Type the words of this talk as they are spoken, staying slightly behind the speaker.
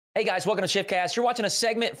Hey guys, welcome to ShiftCast. You're watching a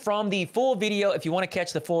segment from the full video. If you want to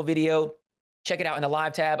catch the full video, check it out in the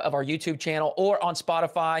live tab of our YouTube channel or on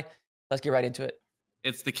Spotify. Let's get right into it.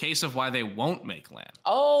 It's the case of why they won't make LAN.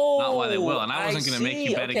 Oh, not why they will. And I wasn't going to make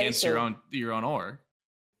you bet against your own org.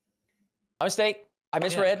 My mistake. I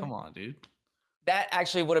misread. Come on, dude. That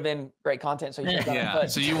actually would have been great content. So you should have done it.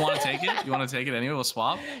 But... So you want to take it? You want to take it anyway? We'll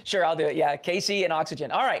swap. Sure, I'll do it. Yeah, KC and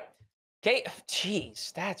Oxygen. All right.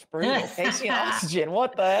 Jeez, that's brutal. KC and Oxygen.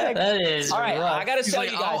 What the heck? That is. All right, rough. I got to tell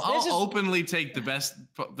you guys. I'll openly take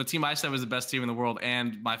the team I said was the best team in the world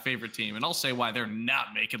and my favorite team, and I'll say why they're not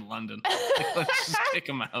making London. Let's just kick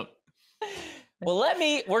them out. Well,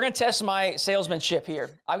 we're going to test my salesmanship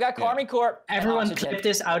here. I've got Karmine Corp. Everyone clip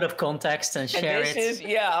this out of context and share it.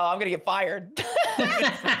 I'm going to get fired.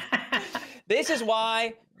 This is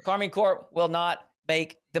why Karmine Corp will not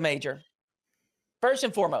make the major. First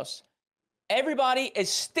and foremost, everybody is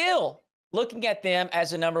still looking at them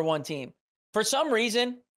as the #1 team. For some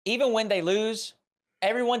reason, even when they lose,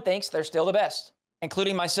 everyone thinks they're still the best,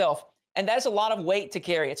 including myself. And that's a lot of weight to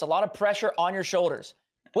carry. It's a lot of pressure on your shoulders.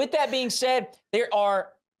 With that being said, there are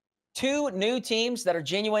 2 new teams that are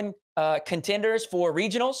genuine contenders for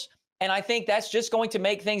regionals. And I think that's just going to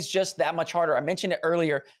make things just that much harder. I mentioned it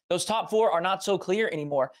earlier. Those top 4 are not so clear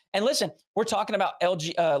anymore. And listen, we're talking about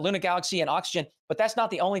Luna Galaxy and Oxygen, but that's not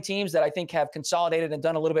the only teams that I think have consolidated and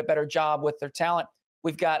done a little bit better job with their talent.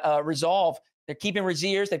 We've got Resolve. They're keeping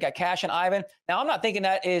Raziers. They've got Cash and Ivan. Now, I'm not thinking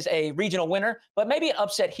that is a regional winner, but maybe an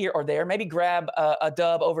upset here or there. Maybe grab a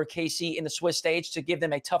dub over KC in the Swiss stage to give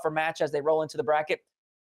them a tougher match as they roll into the bracket.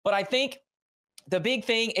 But I think the big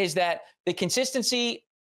thing is that the consistency,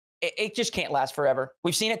 it just can't last forever.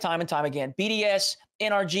 We've seen it time and time again. BDS,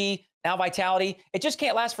 NRG, now Vitality. It just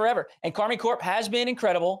can't last forever. And Karmine Corp has been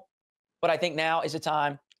incredible, but I think now is the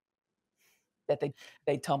time that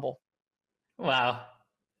they tumble. Wow.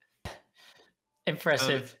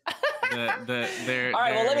 Impressive. All right,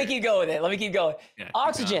 well, let me keep going with it. Yeah,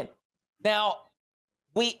 Oxygen. Now,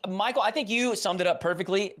 Michael, I think you summed it up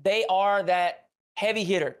perfectly. They are that heavy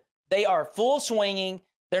hitter. They are full swinging.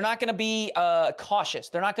 They're not going to be cautious.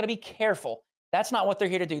 They're not going to be careful. That's not what they're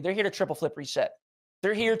here to do. They're here to triple flip reset.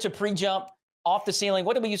 They're here to pre-jump off the ceiling.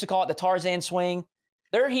 What did we used to call it? The Tarzan swing.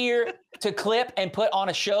 They're here to clip and put on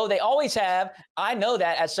a show. They always have. I know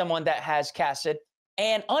that as someone that has casted.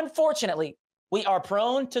 And unfortunately, we are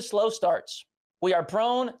prone to slow starts. We are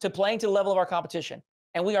prone to playing to the level of our competition.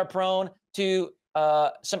 And we are prone to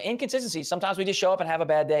some inconsistencies. Sometimes we just show up and have a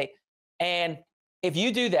bad day. And if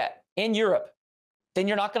you do that in Europe, then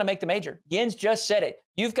you're not going to make the major. Jens just said it.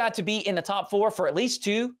 You've got to be in the top 4 for at least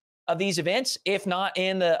 2 of these events, if not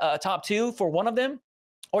in the top 2 for one of them,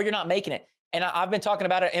 or you're not making it. And I've been talking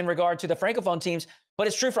about it in regard to the Francophone teams, but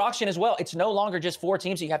it's true for Oxygen as well. It's no longer just 4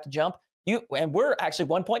 teams that you have to jump. And we're actually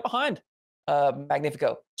 1 point behind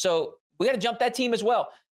Magnifico. So we got to jump that team as well.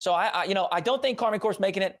 So I don't think Karmine Corp's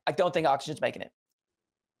making it. I don't think Oxygen's making it.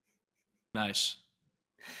 Nice.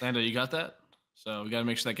 Lando, you got that? So we got to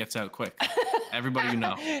make sure that gets out quick. Everybody you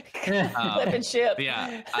know. Flipping ship.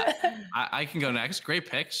 Yeah, I can go next. Great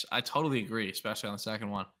picks. I totally agree, especially on the second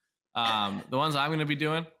one. The ones I'm going to be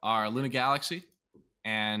doing are Luna Galaxy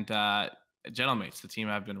and Gentlemates, the team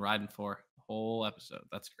I've been riding for the whole episode.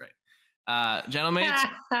 That's great.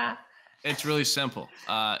 Gentlemates, it's really simple.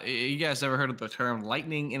 You guys ever heard of the term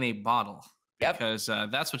lightning in a bottle? Because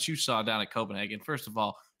that's what you saw down at Copenhagen. First of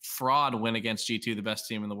all, fraud win against G2, the best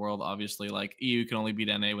team in the world, obviously. Like, EU can only beat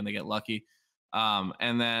NA when they get lucky.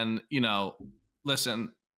 And then,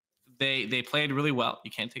 listen, they played really well.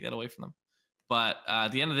 You can't take that away from them. But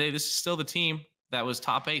at the end of the day, this is still the team that was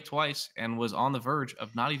top 8 twice and was on the verge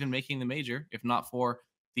of not even making the major, if not for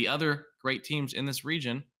the other great teams in this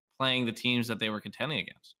region playing the teams that they were contending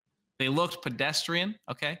against. They looked pedestrian,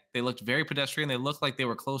 okay? They looked very pedestrian. They looked like they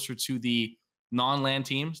were closer to the non-LAN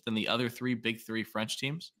teams than the other big three French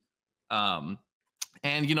teams. And,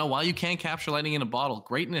 while you can capture lightning in a bottle,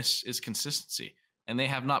 greatness is consistency. And they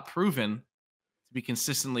have not proven to be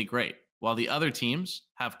consistently great, while the other teams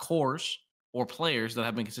have cores or players that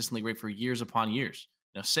have been consistently great for years upon years.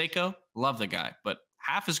 Now, Seiko, love the guy, but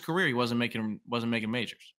half his career he wasn't making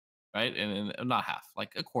majors, right? And not half,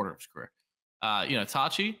 like a quarter of his career.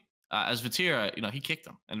 Tachi, as Vatira, he kicked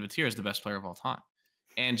him, and Vatira is the best player of all time.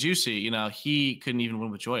 And Juicy, he couldn't even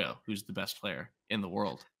win with Joyo, who's the best player in the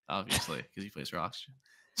world, obviously, because he plays for Oxygen.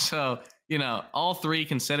 So, all 3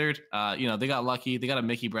 considered, they got lucky. They got a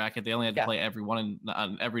Mickey bracket. They only had to play every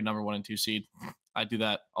number 1 and 2 seed. I do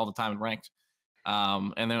that all the time in ranked.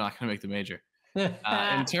 And they're not going to make the major.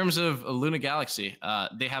 In terms of Luna Galaxy,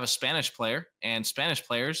 they have a Spanish player, and Spanish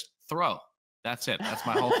players throw. That's it. That's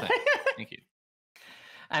my whole thing. Thank you.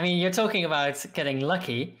 I mean, you're talking about getting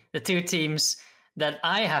lucky. The two teams that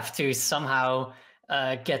I have to somehow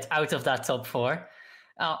get out of that top 4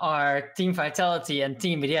 are Team Vitality and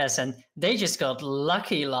Team BDS, and they just got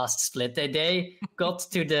lucky last split. They got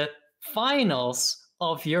to the finals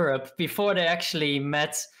of Europe before they actually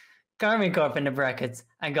met Karmine Corp in the bracket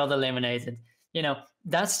and got eliminated. You know,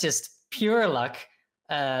 that's just pure luck.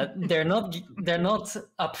 They're not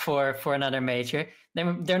up for another major.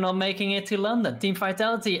 They're not making it to London. Team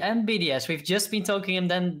Vitality and BDS, we've just been talking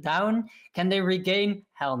them down. Can they regain?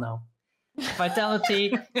 Hell no.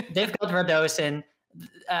 Vitality, they've got Radosin.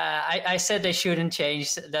 I said they shouldn't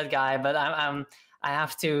change that guy, but I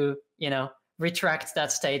have to, retract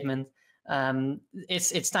that statement.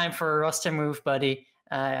 It's time for a roster move, buddy.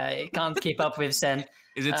 I can't keep up with Zen.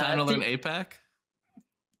 Is it time to learn APAC?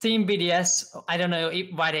 Team BDS, I don't know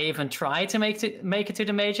why they even try to make it to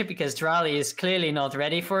the major, because Drali is clearly not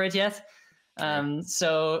ready for it yet.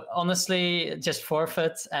 So honestly, just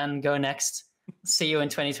forfeit and go next. See you in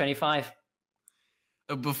 2025.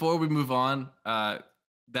 Before we move on,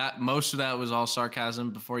 that most of that was all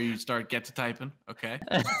sarcasm. Before you get to typing, okay?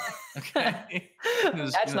 Okay.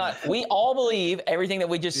 That's not. We all believe everything that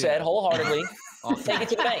we just said wholeheartedly. Take it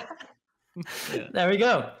to the bank. Yeah. There we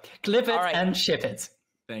go. Clip it and ship it.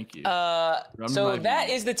 Thank you. So that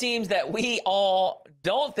is the teams that we all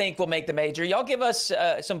don't think will make the major. Y'all give us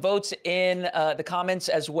some votes in the comments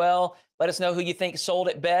as well. Let us know who you think sold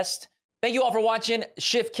it best. Thank you all for watching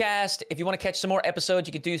ShiftCast. If you want to catch some more episodes,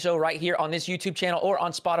 you can do so right here on this YouTube channel or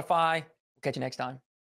on Spotify. We'll catch you next time.